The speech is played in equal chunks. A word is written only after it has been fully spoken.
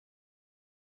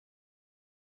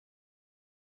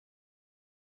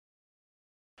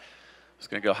was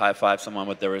going to go high-five someone,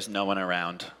 but there was no one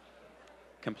around.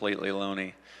 Completely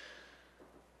lonely.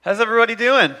 How's everybody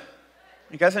doing?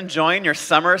 You guys enjoying your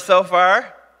summer so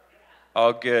far?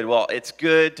 Oh, good. Well, it's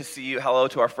good to see you. Hello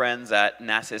to our friends at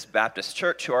Nassis Baptist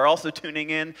Church who are also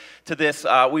tuning in to this.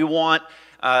 We want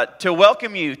to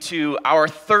welcome you to our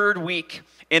third week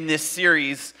in this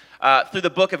series through the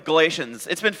book of Galatians.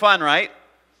 It's been fun, right?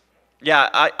 Yeah,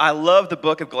 I love the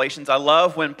book of Galatians. I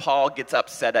love when Paul gets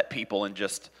upset at people and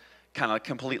just kind of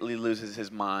completely loses his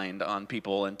mind on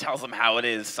people and tells them how it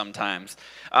is sometimes.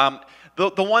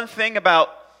 The one thing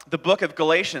about the book of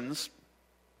Galatians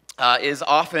is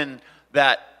often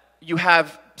that you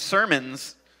have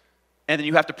sermons and then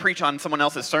you have to preach on someone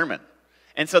else's sermon.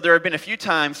 And so there have been a few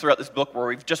times throughout this book where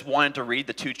we've just wanted to read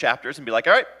the 2 chapters and be like,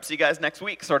 all right, see you guys next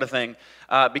week sort of thing,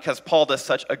 because Paul does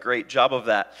such a great job of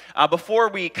that. Before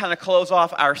we kind of close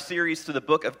off our series through the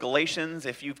book of Galatians,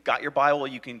 if you've got your Bible,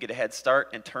 you can get a head start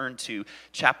and turn to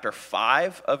chapter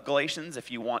 5 of Galatians if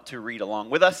you want to read along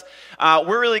with us.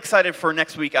 We're really excited for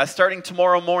next week. Starting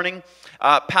tomorrow morning,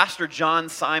 Pastor John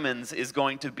Simons is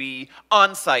going to be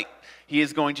on site. He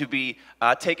is going to be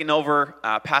taking over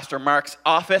Pastor Mark's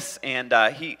office, and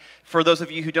for those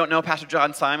of you who don't know, Pastor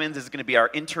John Simons is going to be our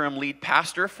interim lead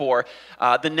pastor for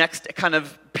the next kind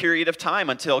of period of time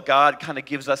until God kind of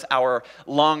gives us our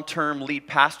long-term lead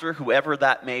pastor, whoever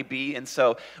that may be. And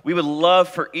so we would love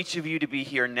for each of you to be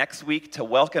here next week to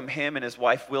welcome him and his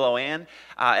wife Willow Ann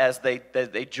as they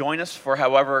join us for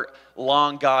however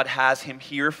long God has him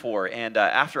here for. And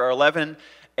after our 11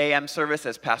 a.m. service,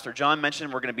 as Pastor John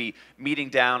mentioned, we're going to be meeting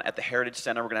down at the Heritage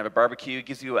Center. We're going to have a barbecue. It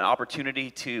gives you an opportunity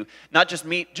to not just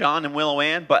meet John and Willow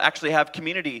Ann, but actually have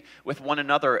community with one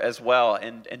another as well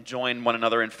and join one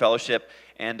another in fellowship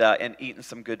and eating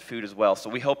some good food as well. So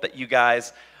we hope that you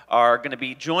guys are going to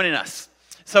be joining us.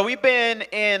 So we've been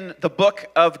in the book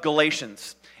of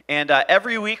Galatians, and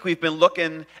every week we've been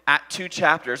looking at 2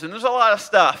 chapters, and there's a lot of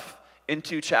stuff in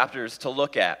 2 chapters to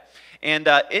look at. And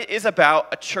it is about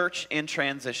a church in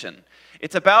transition.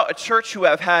 It's about a church who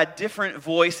have had different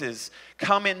voices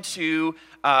come into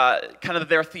kind of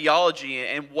their theology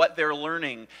and what they're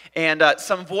learning, and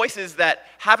some voices that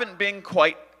haven't been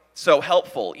quite so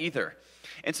helpful either.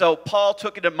 And so Paul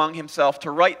took it among himself to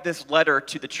write this letter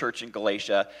to the church in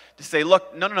Galatia to say,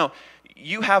 look, no,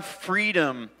 you have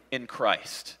freedom in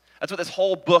Christ. That's what this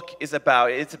whole book is about.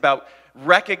 It's about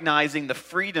recognizing the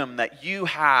freedom that you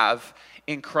have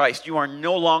in Christ. You are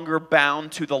no longer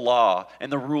bound to the law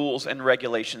and the rules and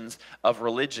regulations of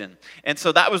religion. And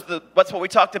so that's what we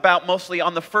talked about mostly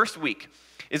on the first week,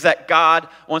 is that God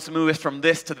wants to move us from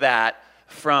this to that,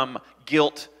 from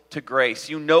guilt to grace.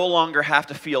 You no longer have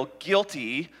to feel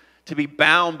guilty to be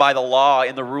bound by the law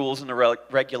and the rules and the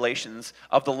regulations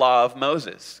of the law of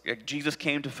Moses. Jesus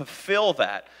came to fulfill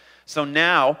that. So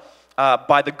now,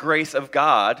 by the grace of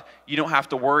God, you don't have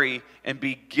to worry and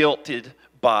be guilted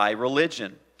by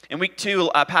religion. In week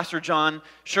 2, Pastor John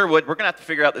Sherwood, we're going to have to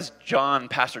figure out this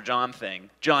Pastor John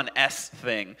thing, John S.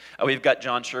 thing. We've got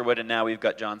John Sherwood, and now we've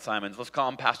got John Simons. Let's call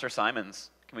him Pastor Simons.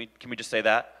 Can we just say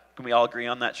that? Can we all agree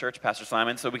on that, church? Pastor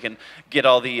Simons, so we can get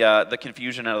all the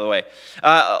confusion out of the way.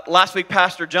 Last week,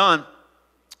 Pastor John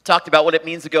talked about what it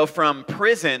means to go from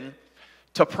prison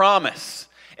to promise.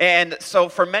 And so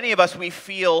for many of us, we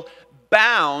feel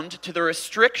bound to the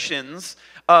restrictions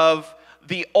of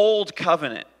the old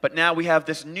covenant, but now we have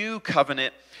this new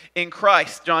covenant in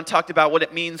Christ. John talked about what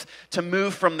it means to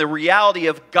move from the reality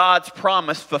of God's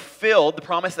promise fulfilled, the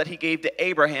promise that he gave to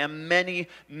Abraham many,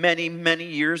 many, many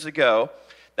years ago,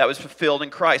 that was fulfilled in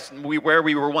Christ. And where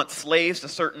we were once slaves to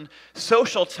certain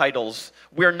social titles,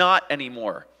 we're not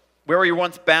anymore. Where we were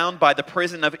once bound by the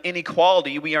prison of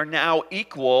inequality, we are now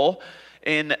equal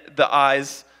in the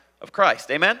eyes of Christ.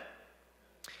 Amen?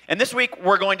 And this week,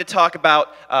 we're going to talk about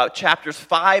chapters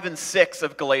 5 and 6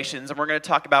 of Galatians, and we're going to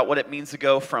talk about what it means to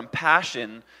go from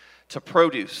passion to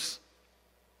produce.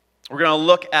 We're going to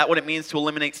look at what it means to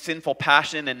eliminate sinful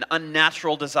passion and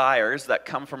unnatural desires that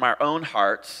come from our own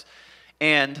hearts,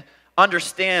 and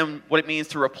understand what it means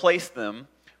to replace them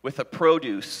with the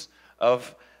produce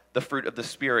of the fruit of the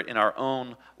Spirit in our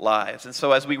own lives. And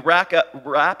so as we wrap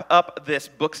up this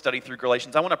book study through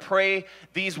Galatians, I want to pray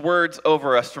these words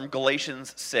over us from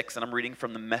Galatians 6, and I'm reading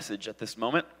from the Message at this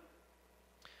moment.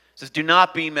 It says, "Do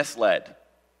not be misled.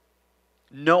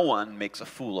 No one makes a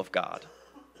fool of God.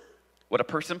 What a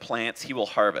person plants, he will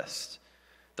harvest.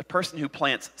 The person who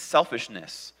plants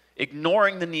selfishness,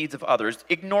 ignoring the needs of others,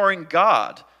 ignoring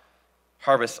God,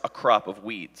 harvests a crop of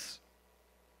weeds.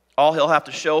 All he'll have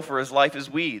to show for his life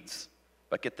is weeds.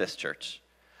 But get this, church.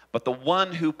 But the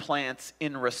one who plants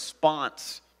in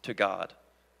response to God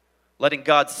letting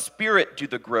God's Spirit do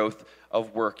the growth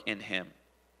of work in him.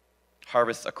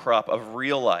 Harvest a crop of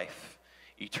real life,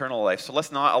 eternal life. So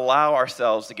let's not allow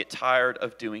ourselves to get tired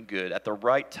of doing good. At the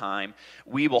right time,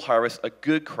 we will harvest a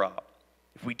good crop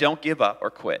if we don't give up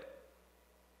or quit.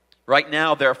 Right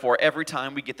now, therefore, every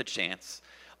time we get the chance,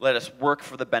 let us work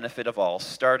for the benefit of all,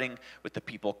 starting with the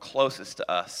people closest to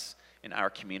us in our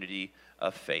community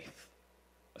of faith.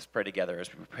 Let's pray together as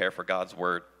we prepare for God's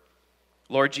word.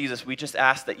 Lord Jesus, we just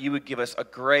ask that you would give us a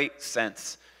great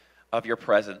sense of your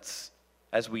presence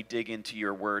as we dig into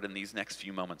your word in these next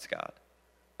few moments, God.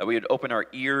 That we would open our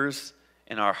ears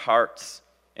and our hearts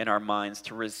and our minds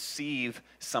to receive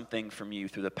something from you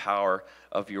through the power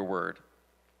of your word.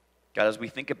 God, as we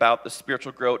think about the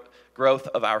spiritual growth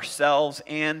of ourselves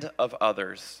and of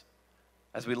others,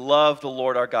 as we love the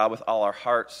Lord our God with all our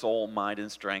heart, soul, mind,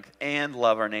 and strength, and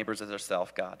love our neighbors as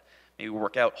ourselves, God, may we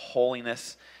work out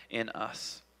holiness in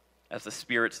us as the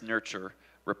Spirit's nurture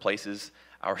replaces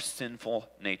our sinful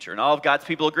nature. And all of God's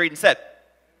people agreed and said,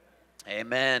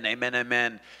 amen, amen,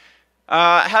 amen.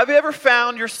 Have you ever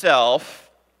found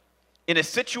yourself in a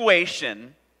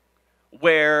situation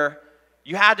where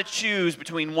you had to choose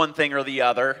between one thing or the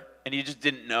other, and you just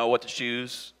didn't know what to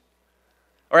choose?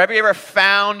 Or have you ever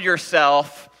found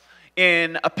yourself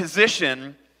in a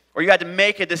position where you had to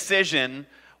make a decision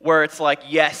where it's like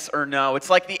yes or no? It's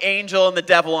like the angel and the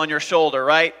devil on your shoulder,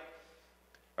 right?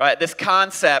 Right. This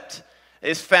concept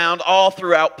is found all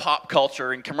throughout pop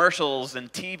culture and commercials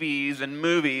and TVs and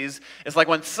movies. It's like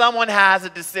when someone has a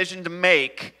decision to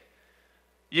make,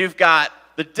 you've got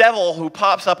the devil who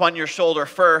pops up on your shoulder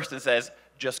first and says,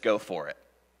 just go for it.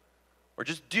 Or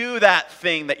just do that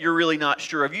thing that you're really not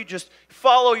sure of. You just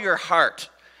follow your heart.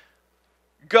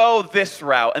 Go this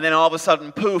route. And then all of a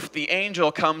sudden, poof, the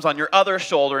angel comes on your other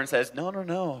shoulder and says, no, no,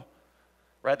 no.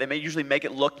 Right? They may usually make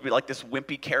it look to be like this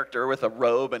wimpy character with a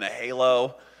robe and a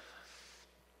halo.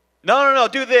 No, no, no,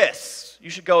 do this. You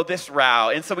should go this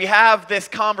route. And so we have this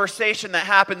conversation that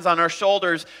happens on our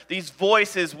shoulders, these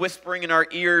voices whispering in our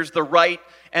ears, the right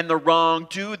and the wrong,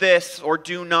 do this or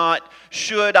do not,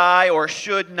 should I or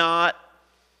should not.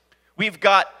 We've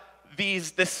got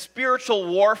this spiritual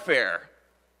warfare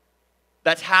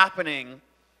that's happening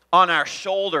on our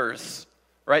shoulders,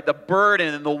 right? The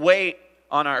burden and the weight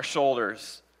on our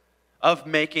shoulders of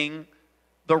making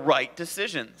the right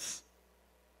decisions.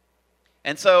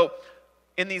 And so,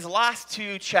 in these last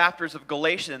two chapters of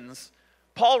Galatians,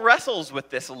 Paul wrestles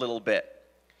with this a little bit.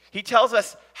 He tells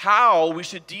us how we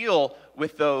should deal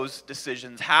with those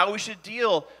decisions, how we should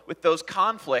deal with those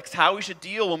conflicts, how we should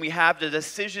deal when we have the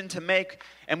decision to make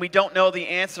and we don't know the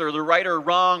answer, the right or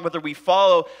wrong, whether we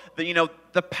follow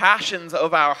the passions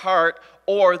of our heart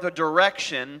or the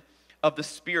direction of the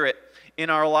Spirit in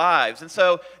our lives. And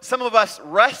so some of us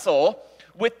wrestle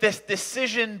with this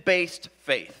decision-based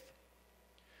faith,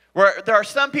 where there are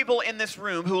some people in this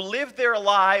room who live their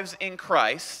lives in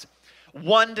Christ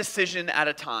one decision at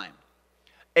a time,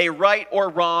 a right or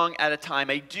wrong at a time,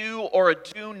 a do or a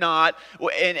do not.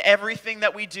 In everything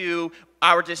that we do,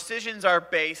 our decisions are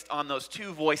based on those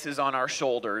two voices on our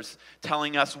shoulders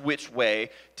telling us which way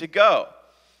to go.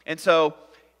 And so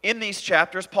in these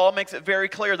chapters, Paul makes it very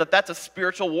clear that that's a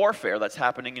spiritual warfare that's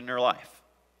happening in your life.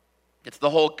 It's the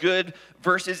whole good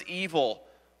versus evil.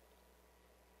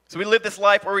 So we live this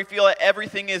life where we feel that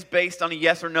everything is based on a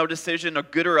yes or no decision, a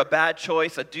good or a bad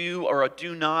choice, a do or a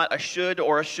do not, a should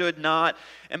or a should not.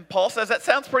 And Paul says that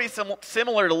sounds pretty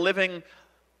similar to living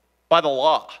by the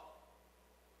law.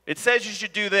 It says you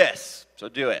should do this, so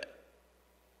do it.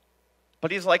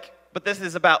 But he's like, but this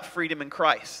is about freedom in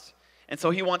Christ. And so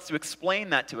he wants to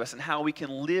explain that to us and how we can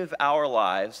live our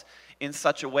lives in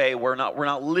such a way where we're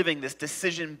not living this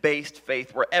decision-based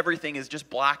faith where everything is just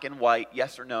black and white,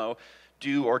 yes or no,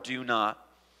 do or do not.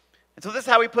 And so this is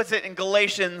how he puts it in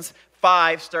Galatians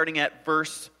 5, starting at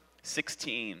verse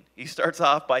 16. He starts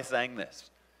off by saying this: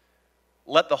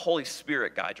 let the Holy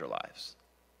Spirit guide your lives.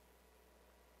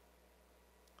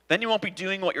 Then you won't be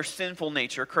doing what your sinful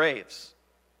nature craves.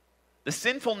 The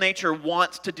sinful nature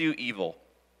wants to do evil,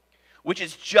 which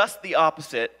is just the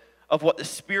opposite of what the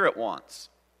Spirit wants.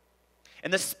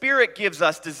 And the Spirit gives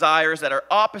us desires that are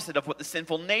opposite of what the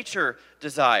sinful nature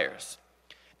desires.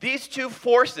 These two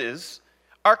forces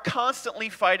are constantly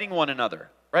fighting one another,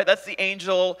 right? That's the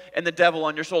angel and the devil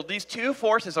on your shoulder. These two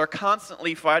forces are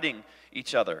constantly fighting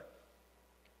each other.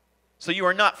 So you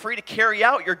are not free to carry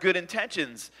out your good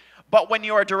intentions, but when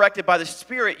you are directed by the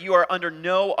Spirit, you are under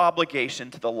no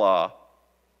obligation to the law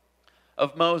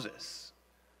of Moses.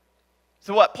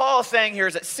 So what Paul is saying here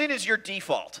is that sin is your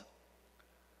default.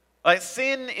 Like,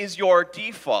 sin is your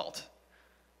default.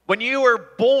 When you were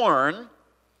born,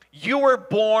 You were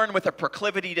born with a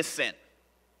proclivity to sin.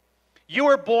 You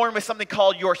were born with something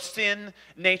called your sin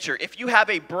nature. If you have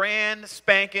a brand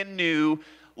spanking new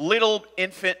little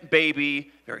infant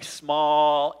baby, very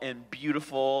small and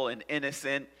beautiful and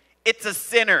innocent, it's a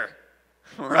sinner,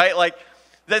 right? Like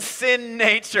the sin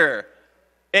nature.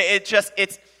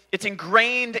 It's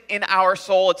ingrained in our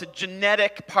soul. It's a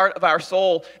genetic part of our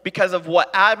soul because of what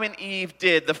Adam and Eve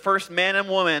did, the first man and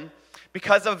woman.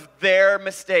 Because of their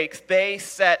mistakes, they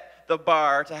set the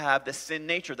bar to have this sin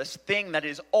nature, this thing that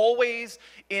is always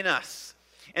in us.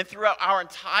 And throughout our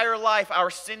entire life, our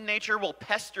sin nature will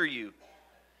pester you.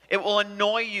 It will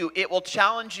annoy you. It will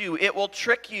challenge you. It will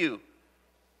trick you.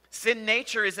 Sin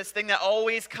nature is this thing that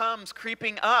always comes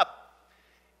creeping up.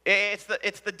 It's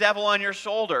the devil on your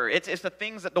shoulder. It's the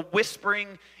things that the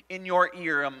whispering in your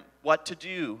ear, what to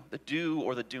do, the do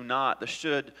or the do not, the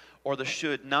should or the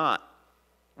should not.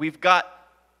 We've got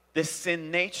this sin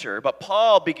nature, but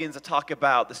Paul begins to talk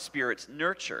about the Spirit's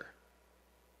nurture.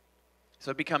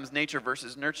 So it becomes nature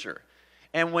versus nurture.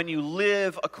 And when you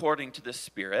live according to the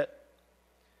Spirit,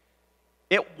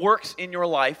 it works in your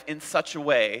life in such a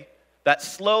way that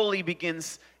slowly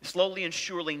and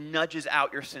surely nudges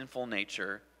out your sinful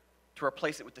nature to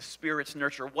replace it with the Spirit's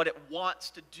nurture, what it wants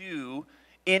to do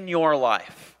in your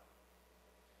life.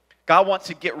 God wants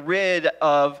to get rid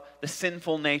of the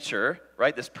sinful nature,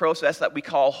 right? This process that we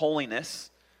call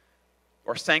holiness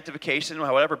or sanctification, or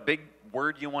whatever big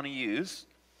word you want to use.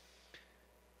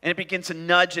 And it begins to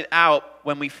nudge it out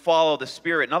when we follow the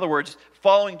Spirit. In other words,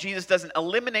 following Jesus doesn't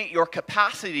eliminate your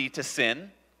capacity to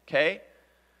sin, okay?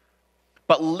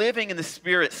 But living in the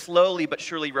Spirit slowly but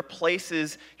surely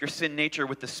replaces your sin nature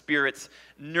with the Spirit's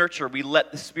nurture. We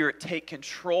let the Spirit take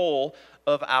control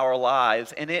of our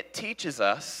lives. And it teaches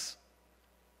us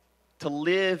to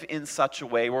live in such a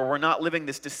way where we're not living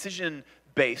this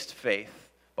decision-based faith,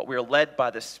 but we're led by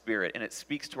the Spirit. And it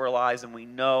speaks to our lives and we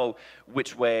know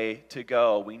which way to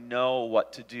go. We know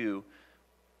what to do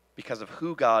because of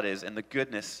who God is and the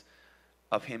goodness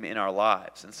of Him in our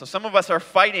lives. And so some of us are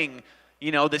fighting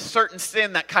this certain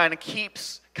sin that kind of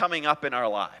keeps coming up in our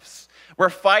lives. We're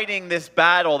fighting this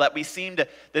battle that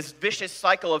this vicious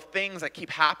cycle of things that keep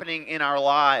happening in our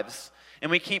lives. And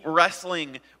we keep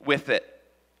wrestling with it.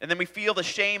 And then we feel the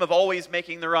shame of always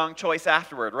making the wrong choice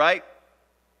afterward, right?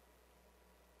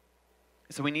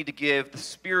 So we need to give the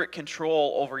Spirit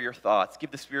control over your thoughts.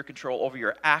 Give the Spirit control over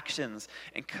your actions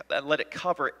and let it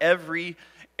cover every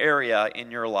area in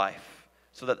your life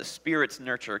so that the Spirit's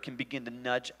nurture can begin to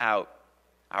nudge out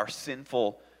our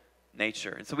sinful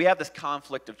nature. And so we have this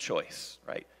conflict of choice,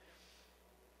 right?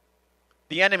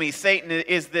 The enemy, Satan,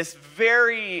 is this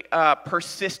very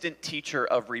persistent teacher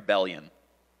of rebellion.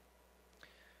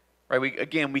 Right?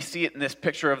 We see it in this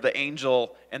picture of the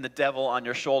angel and the devil on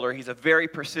your shoulder. He's a very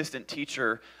persistent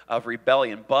teacher of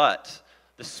rebellion, but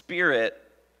the Spirit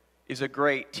is a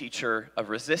great teacher of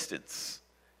resistance.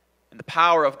 And the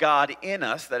power of God in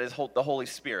us, that is the Holy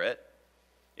Spirit,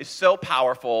 is so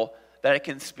powerful that it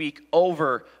can speak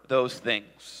over those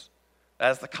things.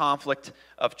 That is the conflict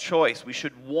of choice. We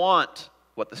should want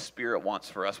what the Spirit wants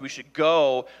for us. We should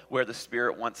go where the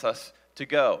Spirit wants us to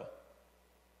go.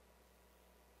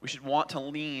 We should want to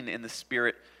lean in the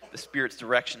Spirit's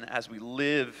direction as we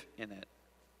live in it.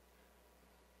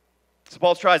 So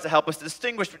Paul tries to help us to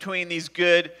distinguish between these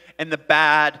good and the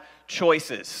bad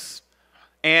choices.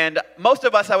 And most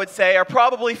of us, I would say, are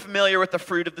probably familiar with the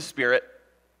fruit of the Spirit.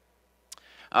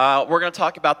 We're going to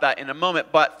talk about that in a moment,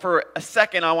 but for a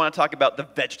second, I want to talk about the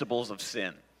vegetables of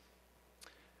sin.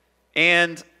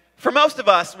 And for most of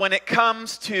us, when it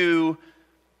comes to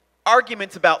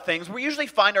arguments about things, we usually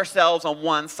find ourselves on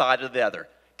one side or the other.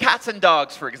 Cats and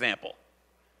dogs, for example.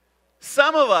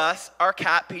 Some of us are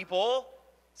cat people,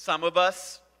 some of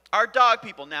us are dog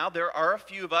people. Now, there are a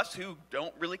few of us who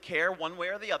don't really care one way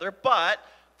or the other, but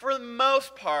for the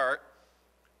most part,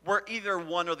 we're either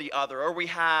one or the other, or we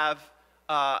have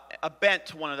a bent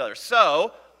to one another.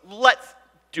 So let's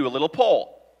do a little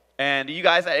poll. And you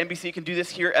guys at NBC can do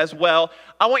this here as well.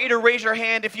 I want you to raise your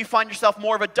hand if you find yourself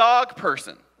more of a dog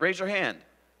person. Raise your hand.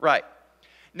 Right.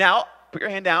 Now, put your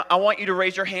hand down. I want you to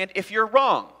raise your hand if you're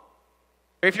wrong.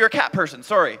 Or if you're a cat person.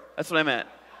 Sorry, that's what I meant.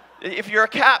 If you're a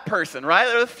cat person, right?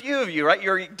 There are a few of you, right?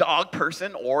 You're a dog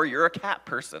person or you're a cat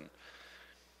person.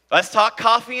 Let's talk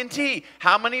coffee and tea.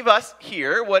 How many of us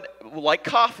here would like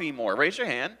coffee more? Raise your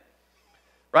hand.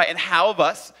 Right? And how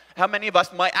many of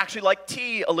us might actually like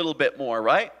tea a little bit more,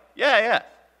 right? Yeah.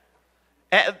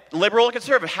 And liberal and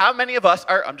conservative, how many of us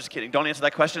are, I'm just kidding, don't answer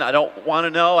that question. I don't want to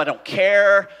know. I don't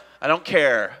care.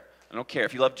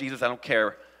 If you love Jesus, I don't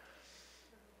care.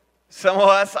 Some of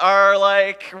us are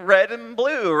like red and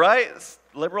blue, right?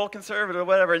 liberal, conservative,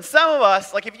 whatever. And some of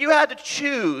us, like if you had to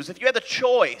choose, if you had the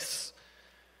choice,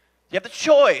 you have the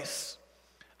choice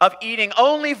of eating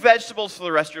only vegetables for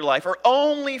the rest of your life or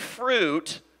only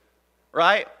fruit,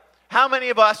 right? How many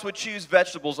of us would choose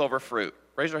vegetables over fruit?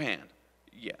 Raise your hand.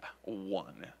 Yeah,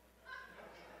 one.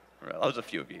 Right, that was a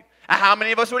few of you. How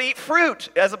many of us would eat fruit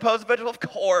as opposed to vegetables? Of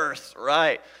course,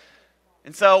 right?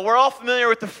 And so we're all familiar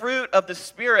with the fruit of the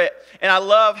Spirit, and I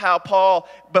love how Paul,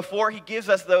 before he gives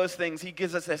us those things, he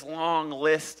gives us this long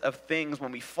list of things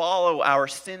when we follow our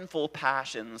sinful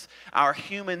passions, our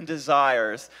human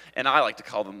desires, and I like to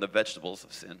call them the vegetables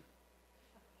of sin.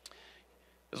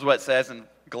 This is what it says in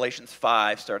Galatians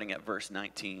 5, starting at verse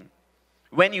 19.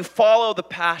 When you follow the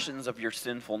passions of your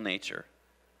sinful nature,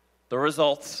 the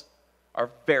results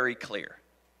are very clear.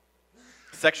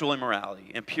 Sexual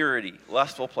immorality, impurity,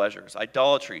 lustful pleasures,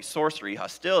 idolatry, sorcery,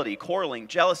 hostility, quarreling,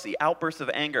 jealousy, outbursts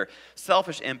of anger,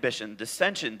 selfish ambition,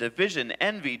 dissension, division,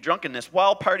 envy, drunkenness,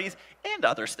 wild parties, and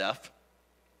other stuff.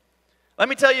 Let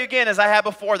me tell you again, as I have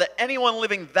before, that anyone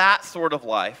living that sort of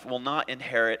life will not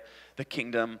inherit the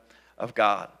kingdom of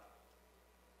God.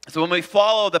 So when we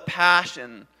follow the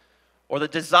passion or the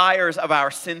desires of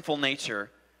our sinful nature,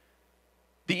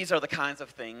 these are the kinds of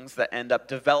things that end up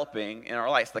developing in our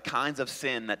lives, the kinds of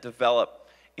sin that develop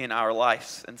in our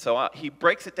lives. And so he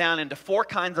breaks it down into 4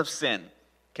 kinds of sin,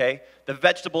 okay? The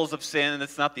vegetables of sin, and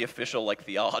it's not the official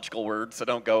theological word, so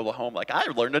don't go home like, I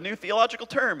learned a new theological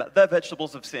term, the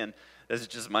vegetables of sin. This is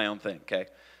just my own thing, okay?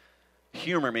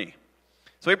 Humor me.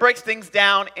 So he breaks things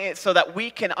down so that we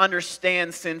can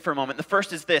understand sin for a moment. The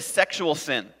first is this, sexual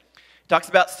sin. He talks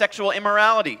about sexual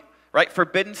immorality, right?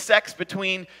 Forbidden sex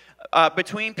between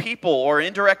people or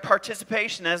indirect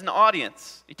participation as an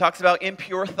audience. He talks about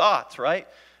impure thoughts, right?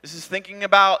 This is thinking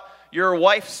about your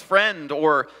wife's friend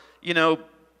or,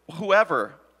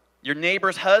 whoever, your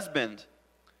neighbor's husband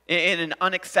in an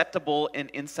unacceptable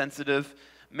and insensitive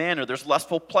manner. There's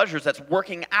lustful pleasures. That's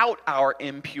working out our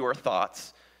impure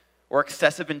thoughts or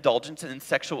excessive indulgence in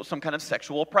some kind of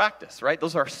sexual practice, right?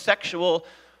 Those are sexual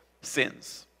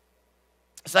sins.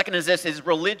 Second is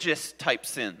religious type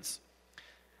sins.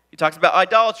 He talks about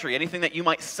idolatry, anything that you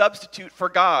might substitute for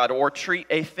God or treat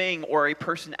a thing or a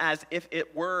person as if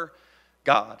it were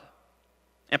God.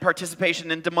 And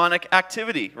participation in demonic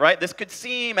activity, right? This could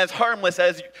seem as harmless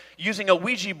as using a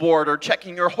Ouija board or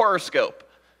checking your horoscope.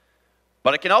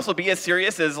 But it can also be as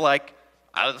serious as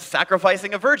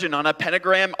sacrificing a virgin on a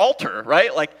pentagram altar,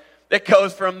 right? It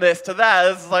goes from this to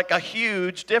that. It's a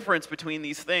huge difference between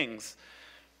these things.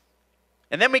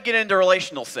 And then we get into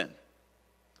relational sin.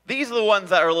 These are the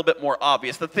ones that are a little bit more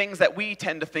obvious, the things that we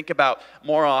tend to think about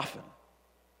more often.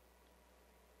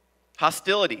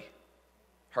 Hostility,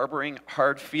 harboring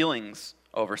hard feelings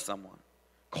over someone.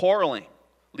 Quarreling,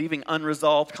 leaving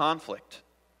unresolved conflict.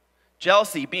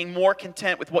 Jealousy, being more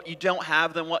content with what you don't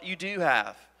have than what you do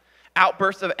have.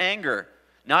 Outbursts of anger,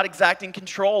 not exacting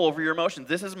control over your emotions.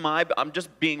 I'm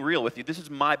just being real with you, this is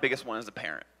my biggest one as a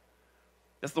parent.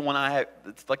 That's the one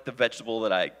it's the vegetable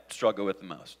that I struggle with the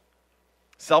most.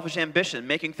 Selfish ambition,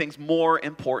 making things more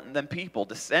important than people.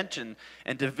 Dissension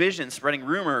and division, spreading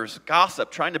rumors,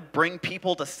 gossip, trying to bring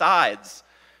people to sides.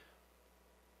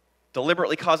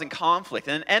 Deliberately causing conflict.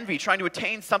 And envy, trying to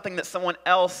attain something that someone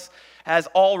else has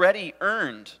already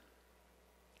earned.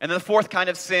 And then the fourth kind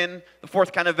of sin, the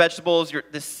fourth kind of vegetable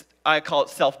is I call it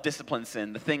self-discipline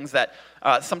sin. The things that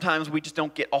sometimes we just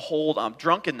don't get a hold on.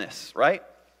 Drunkenness, right?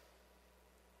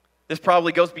 This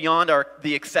probably goes beyond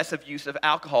the excessive use of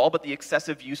alcohol, but the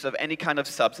excessive use of any kind of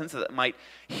substance that might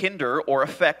hinder or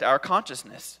affect our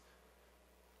consciousness.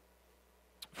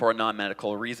 For a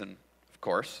non-medical reason, of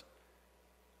course.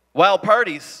 Wild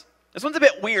parties. This one's a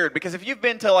bit weird because if you've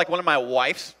been to one of my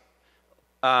wife's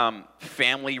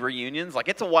family reunions,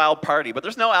 it's a wild party, but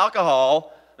there's no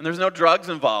alcohol and there's no drugs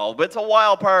involved, but it's a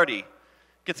wild party. It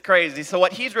gets crazy. So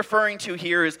what he's referring to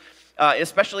here is,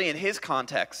 especially in his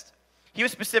context, he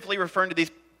was specifically referring to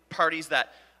these parties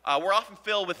that were often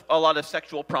filled with a lot of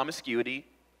sexual promiscuity,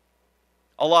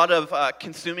 a lot of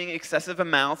consuming excessive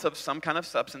amounts of some kind of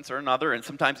substance or another, and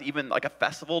sometimes even a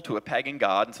festival to a pagan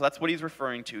god. And so that's what he's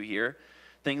referring to here.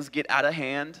 Things get out of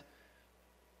hand.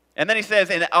 And then he says,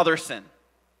 in other sin.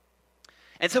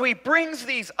 And so he brings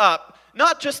these up,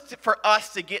 not just for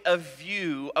us to get a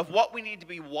view of what we need to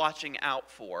be watching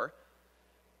out for,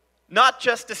 not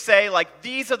just to say,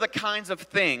 these are the kinds of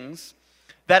things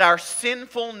that our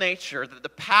sinful nature, that the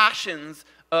passions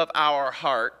of our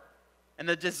heart, and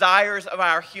the desires of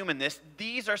our humanness,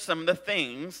 these are some of the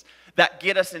things that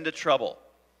get us into trouble.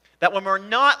 That when we're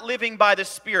not living by the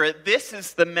Spirit, this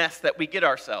is the mess that we get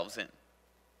ourselves in.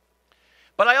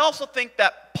 But I also think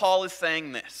that Paul is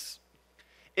saying this,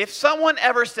 if someone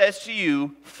ever says to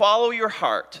you, follow your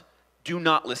heart, do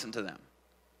not listen to them.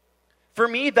 For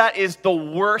me, that is the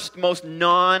worst, most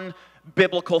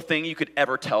non-biblical thing you could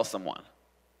ever tell someone.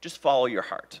 Just follow your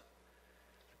heart.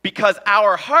 Because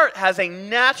our heart has a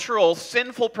natural,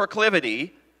 sinful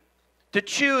proclivity to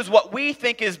choose what we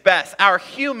think is best, our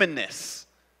humanness.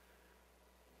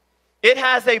 It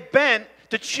has a bent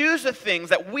to choose the things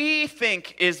that we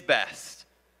think is best.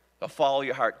 But follow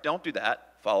your heart. Don't do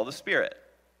that. Follow the Spirit.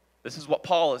 This is what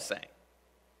Paul is saying.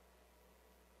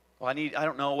 Well, I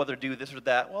don't know whether to do this or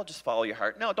that. Well, just follow your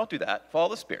heart. No, don't do that. Follow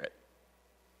the Spirit.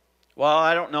 Well,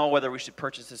 I don't know whether we should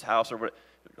purchase this house or what.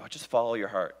 Just follow your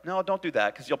heart. No, don't do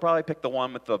that, because you'll probably pick the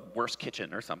one with the worst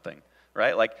kitchen or something,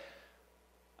 right? Like,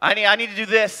 I need to do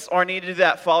this or I need to do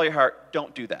that. Follow your heart.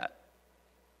 Don't do that.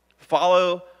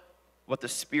 Follow what the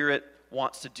Spirit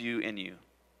wants to do in you.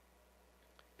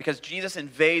 Because Jesus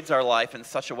invades our life in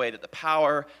such a way that the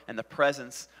power and the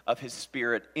presence of His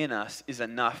Spirit in us is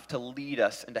enough to lead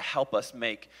us and to help us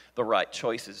make the right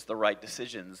choices, the right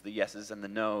decisions, the yeses and the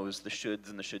nos, the shoulds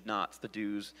and the should nots, the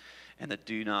do's and the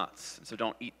do nots. And so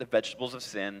don't eat the vegetables of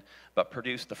sin, but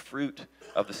produce the fruit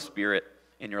of the Spirit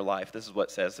in your life. This is what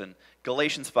it says in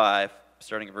Galatians 5,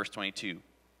 starting at verse 22.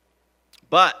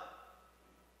 But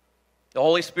the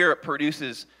Holy Spirit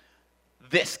produces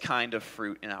this kind of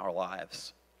fruit in our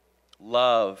lives: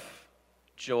 love,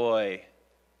 joy,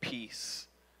 peace,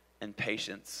 and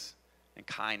patience, and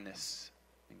kindness,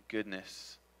 and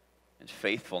goodness, and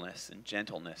faithfulness, and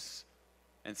gentleness,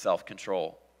 and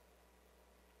self-control.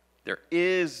 There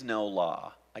is no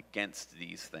law against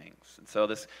these things. And so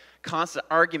this constant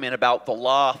argument about the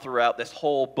law throughout this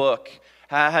whole book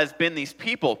has been these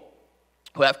people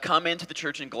who have come into the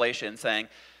church in Galatia and saying,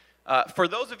 for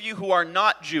those of you who are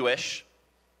not Jewish,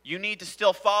 you need to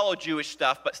still follow Jewish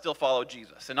stuff, but still follow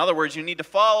Jesus. In other words, you need to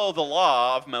follow the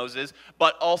law of Moses,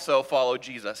 but also follow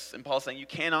Jesus. And Paul's saying you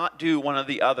cannot do one or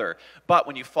the other. But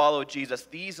when you follow Jesus,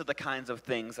 these are the kinds of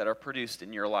things that are produced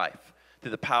in your life through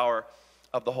the power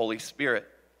of the Holy Spirit: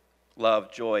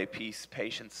 love, joy, peace,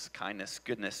 patience, kindness,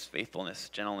 goodness, faithfulness,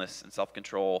 gentleness, and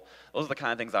self-control. Those are the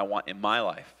kind of things I want in my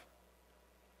life.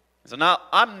 So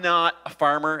I'm not a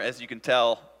farmer, as you can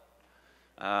tell.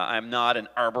 I'm not an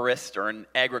arborist or an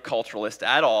agriculturalist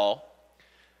at all.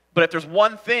 But if there's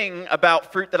one thing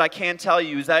about fruit that I can tell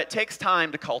you, is that it takes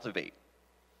time to cultivate.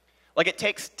 Like, it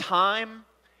takes time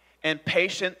and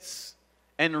patience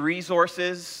and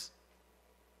resources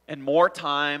and more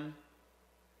time.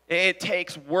 It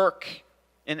takes work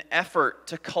and effort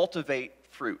to cultivate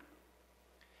fruit.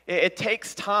 It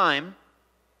takes time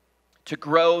to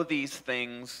grow these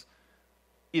things,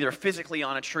 either physically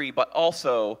on a tree, but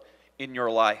also in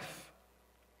your life.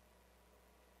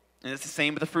 And it's the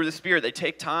same with the fruit of the Spirit. They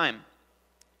take time.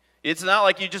 It's not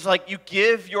like you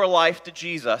give your life to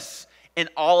Jesus and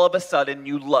all of a sudden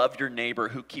you love your neighbor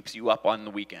who keeps you up on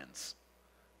the weekends,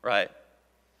 right?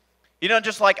 You don't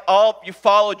just you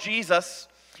follow Jesus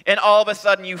and all of a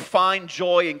sudden you find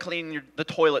joy in cleaning the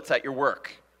toilets at your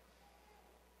work.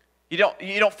 You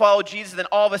don't follow Jesus, and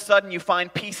all of a sudden you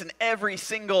find peace in every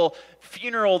single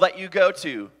funeral that you go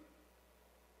to.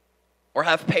 Or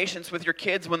have patience with your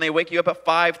kids when they wake you up at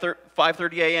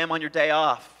 5:30 a.m. on your day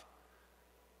off.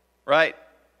 Right?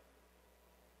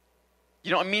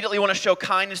 You don't immediately want to show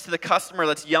kindness to the customer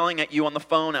that's yelling at you on the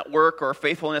phone at work, or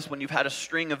faithfulness when you've had a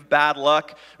string of bad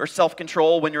luck, or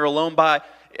self-control when you're alone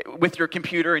with your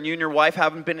computer and you and your wife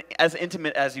haven't been as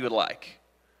intimate as you would like.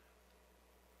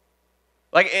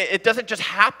 It doesn't just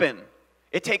happen.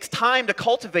 It takes time to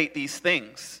cultivate these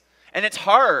things. And it's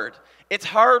hard. It's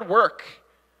hard work.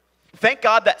 Thank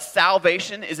God that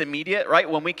salvation is immediate, right?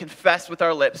 When we confess with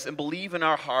our lips and believe in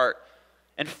our heart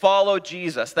and follow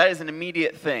Jesus, that is an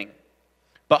immediate thing.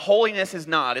 But holiness is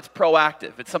not. It's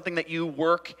proactive. It's something that you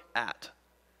work at.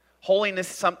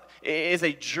 Holiness is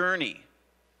a journey.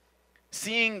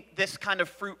 Seeing this kind of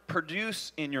fruit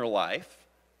produce in your life,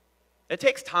 it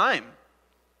takes time.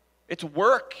 It's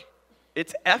work.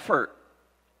 It's effort.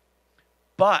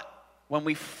 But when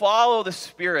we follow the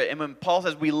Spirit, and when Paul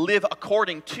says we live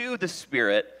according to the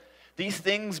Spirit, these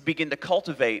things begin to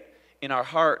cultivate in our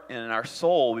heart and in our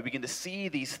soul. We begin to see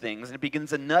these things, and it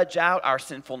begins to nudge out our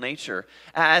sinful nature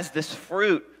as this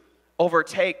fruit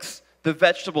overtakes the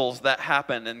vegetables that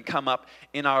happen and come up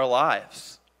in our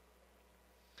lives.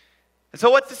 And so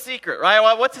what's the secret, right?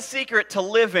 Well, what's the secret to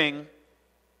living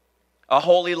a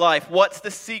holy life? What's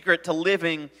the secret to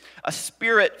living a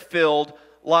Spirit-filled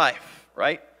life,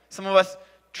 right? Some of us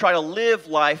try to live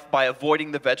life by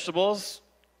avoiding the vegetables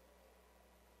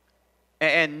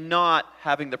and not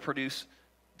having to produce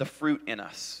the fruit in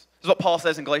us. This is what Paul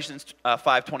says in Galatians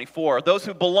 5:24. Those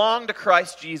who belong to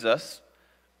Christ Jesus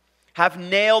have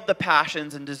nailed the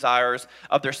passions and desires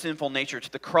of their sinful nature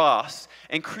to the cross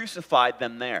and crucified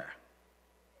them there.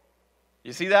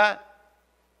 You see that?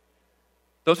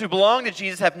 Those who belong to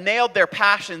Jesus have nailed their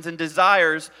passions and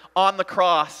desires on the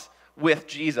cross with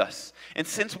Jesus. And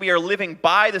since we are living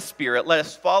by the Spirit, let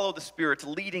us follow the Spirit's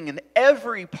leading in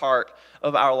every part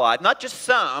of our life. Not just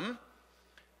some,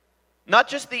 not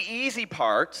just the easy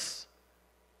parts,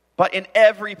 but in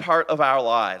every part of our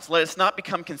lives. Let us not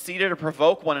become conceited or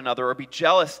provoke one another or be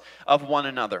jealous of one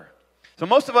another. So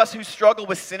most of us who struggle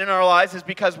with sin in our lives is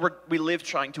because we live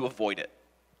trying to avoid it.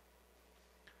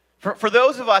 For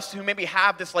those of us who maybe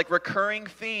have this like recurring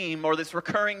theme or this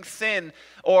recurring sin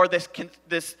or this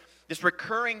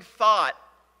recurring thought,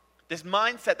 this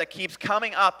mindset that keeps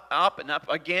coming up and up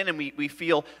again, and we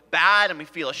feel bad and we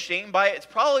feel ashamed by it, it's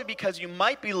probably because you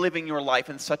might be living your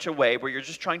life in such a way where you're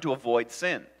just trying to avoid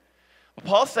sin. But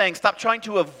Paul's saying stop trying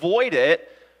to avoid it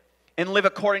and live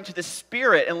according to the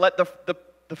Spirit and let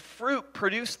the fruit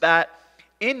produce that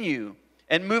in you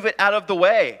and move it out of the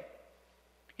way.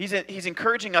 He's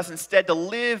encouraging us instead to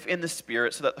live in the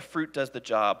Spirit so that the fruit does the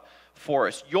job for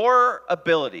us. Your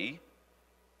ability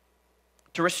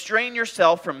to restrain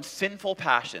yourself from sinful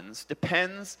passions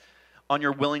depends on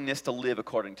your willingness to live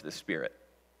according to the Spirit.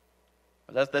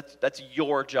 That's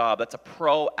your job. That's a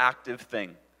proactive thing.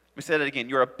 Let me say that again.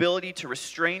 Your ability to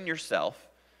restrain yourself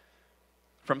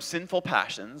from sinful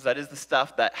passions, that is the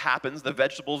stuff that happens, the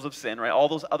vegetables of sin, right? All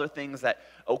those other things that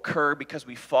occur because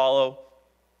we follow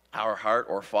our heart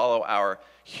or follow our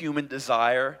human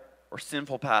desire or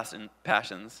sinful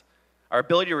passions. Our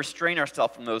ability to restrain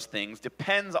ourselves from those things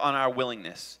depends on our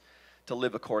willingness to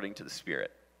live according to the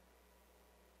Spirit.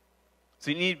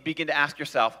 So you need to begin to ask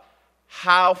yourself,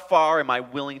 how far am I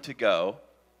willing to go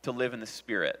to live in the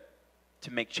Spirit,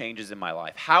 to make changes in my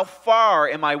life? How far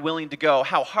am I willing to go?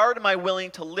 How hard am I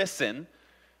willing to listen?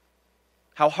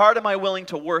 How hard am I willing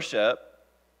to worship?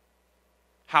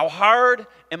 How hard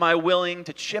am I willing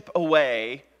to chip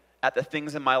away at the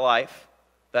things in my life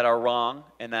that are wrong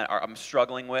and that I'm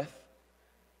struggling with?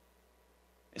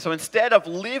 So instead of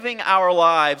living our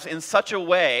lives in such a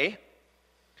way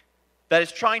that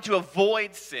is trying to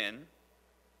avoid sin,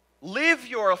 live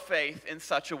your faith in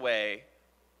such a way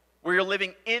where you're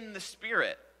living in the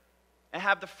Spirit and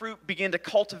have the fruit begin to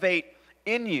cultivate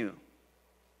in you.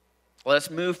 Let us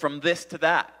move from this to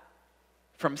that,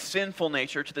 from sinful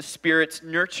nature to the Spirit's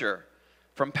nurture,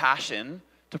 from passion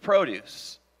to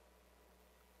produce.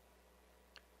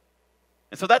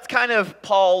 And so that's kind of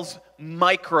Paul's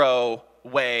micro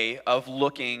way of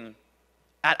looking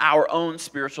at our own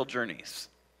spiritual journeys.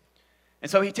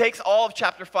 And so he takes all of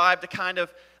chapter 5 to kind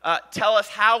of tell us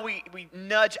how we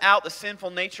nudge out the sinful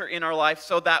nature in our life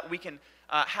so that we can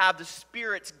have the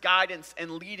Spirit's guidance and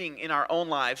leading in our own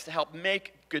lives to help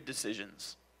make good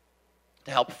decisions,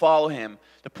 to help follow Him,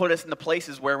 to put us in the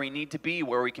places where we need to be,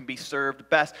 where we can be served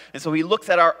best. And so he looks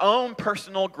at our own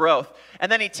personal growth,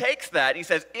 and then he takes that and he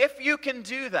says, if you can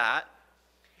do that,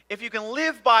 if you can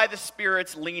live by the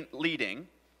Spirit's leading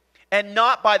and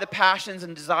not by the passions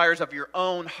and desires of your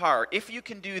own heart, if you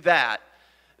can do that,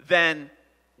 then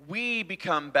we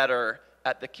become better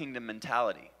at the kingdom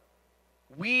mentality.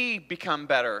 We become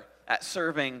better at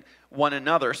serving one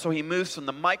another. So he moves from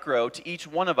the micro to each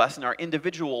one of us in our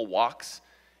individual walks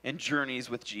and journeys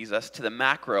with Jesus to the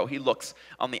macro. He looks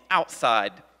on the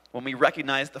outside when we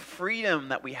recognize the freedom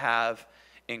that we have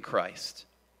in Christ.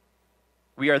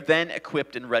 We are then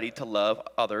equipped and ready to love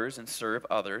others and serve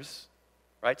others,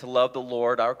 right? To love the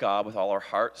Lord our God with all our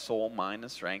heart, soul, mind,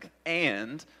 and strength,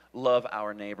 and love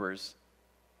our neighbors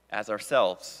as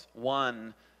ourselves.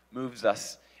 One moves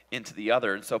us into the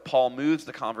other. And so Paul moves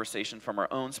the conversation from our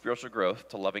own spiritual growth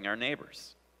to loving our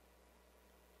neighbors.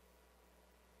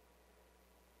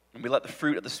 And we let the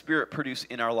fruit of the Spirit produce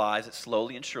in our lives. It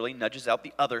slowly and surely nudges out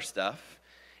the other stuff,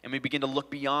 and we begin to look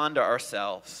beyond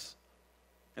ourselves.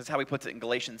 This is how he puts it in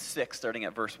Galatians 6, starting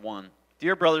at verse 1.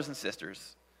 Dear brothers and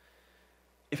sisters,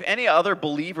 if any other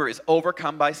believer is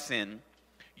overcome by sin,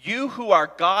 you who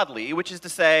are godly, which is to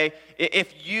say,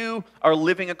 if you are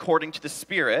living according to the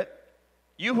Spirit,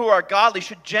 you who are godly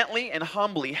should gently and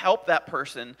humbly help that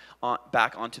person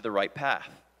back onto the right path.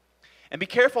 And be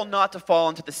careful not to fall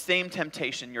into the same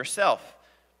temptation yourself.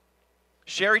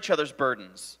 Share each other's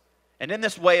burdens, and in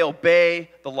this way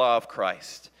obey the law of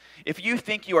Christ. If you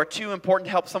think you are too important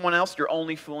to help someone else, you're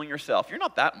only fooling yourself. You're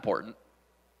not that important.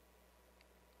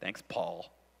 Thanks,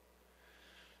 Paul.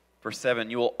 Verse 7,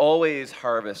 you will always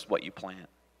harvest what you plant.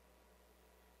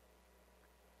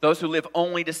 Those who live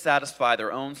only to satisfy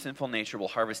their own sinful nature will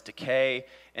harvest decay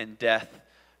and death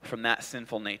from that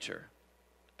sinful nature.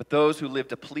 But those who live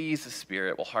to please the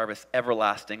Spirit will harvest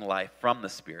everlasting life from the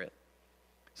Spirit.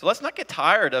 So let's not get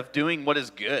tired of doing what is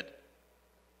good.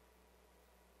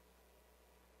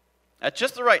 At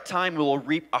just the right time, we will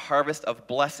reap a harvest of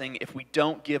blessing if we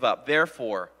don't give up.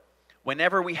 Therefore,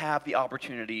 whenever we have the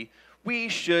opportunity, we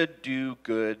should do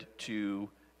good to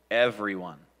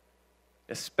everyone,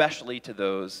 especially to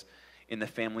those in the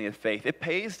family of faith. It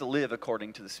pays to live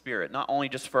according to the Spirit, not only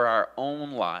just for our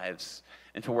own lives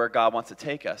and for where God wants to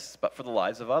take us, but for the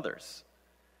lives of others.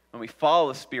 When we follow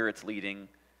the Spirit's leading,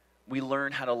 we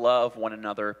learn how to love one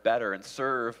another better and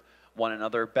serve one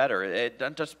another better. It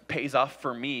doesn't just pays off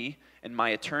for me and my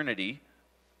eternity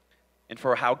and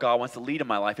for how God wants to lead in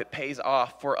my life. It pays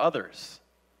off for others.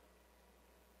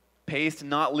 It pays to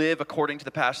not live according to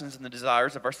the passions and the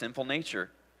desires of our sinful nature.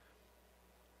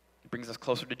 It brings us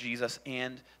closer to Jesus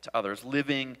and to others.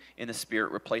 Living in the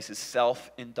Spirit replaces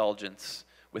self-indulgence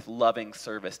with loving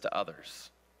service to others.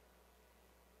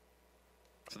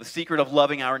 So the secret of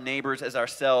loving our neighbors as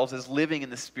ourselves is living in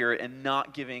the Spirit and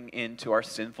not giving in to our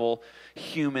sinful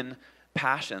human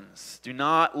passions. Do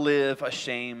not live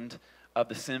ashamed of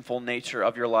the sinful nature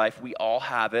of your life. We all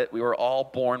have it. We were all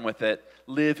born with it.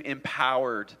 Live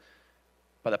empowered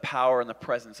by the power and the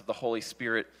presence of the Holy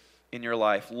Spirit in your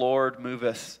life. Lord, move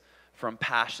us from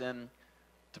passion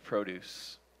to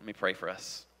produce. Let me pray for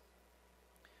us.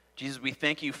 Jesus, we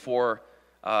thank you for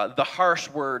the harsh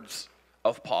words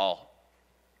of Paul.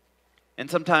 And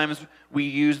sometimes we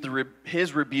use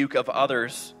his rebuke of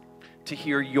others to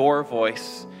hear your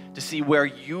voice, to see where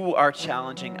you are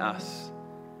challenging us,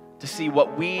 to see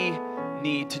what we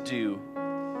need to do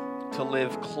to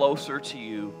live closer to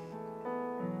you,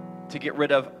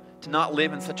 to not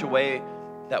live in such a way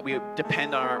that we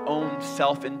depend on our own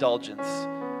self-indulgence,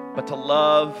 but to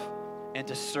love and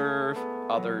to serve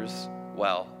others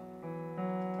well.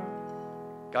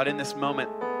 God, in this moment,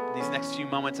 in these next few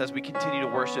moments as we continue to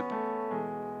worship,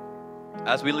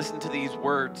 as we listen to these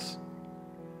words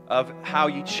of how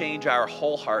you change our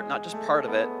whole heart, not just part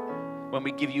of it, when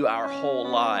we give you our whole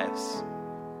lives.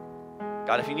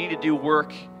 God, if you need to do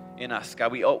work in us,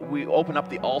 God, we open up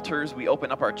the altars, we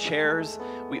open up our chairs,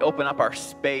 we open up our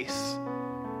space,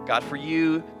 God, for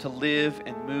you to live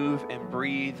and move and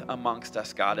breathe amongst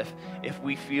us, God. If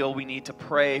we feel we need to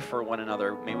pray for one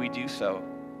another, may we do so.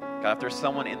 God, if there's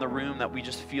someone in the room that we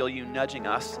just feel you nudging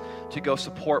us to go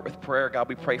support with prayer, God,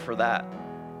 we pray for that.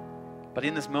 But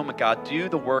in this moment, God, do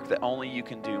the work that only you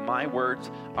can do. My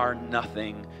words are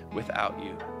nothing without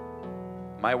you.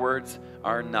 My words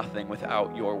are nothing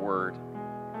without your word.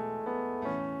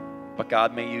 But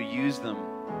God, may you use them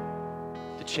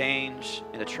to change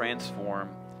and to transform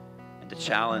and to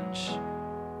challenge.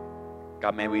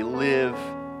 God, may we live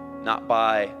not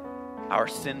by our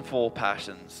sinful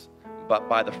passions, but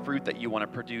by the fruit that you want to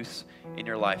produce in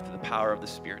your life through the power of the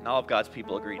Spirit. And all of God's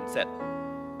people agreed and said,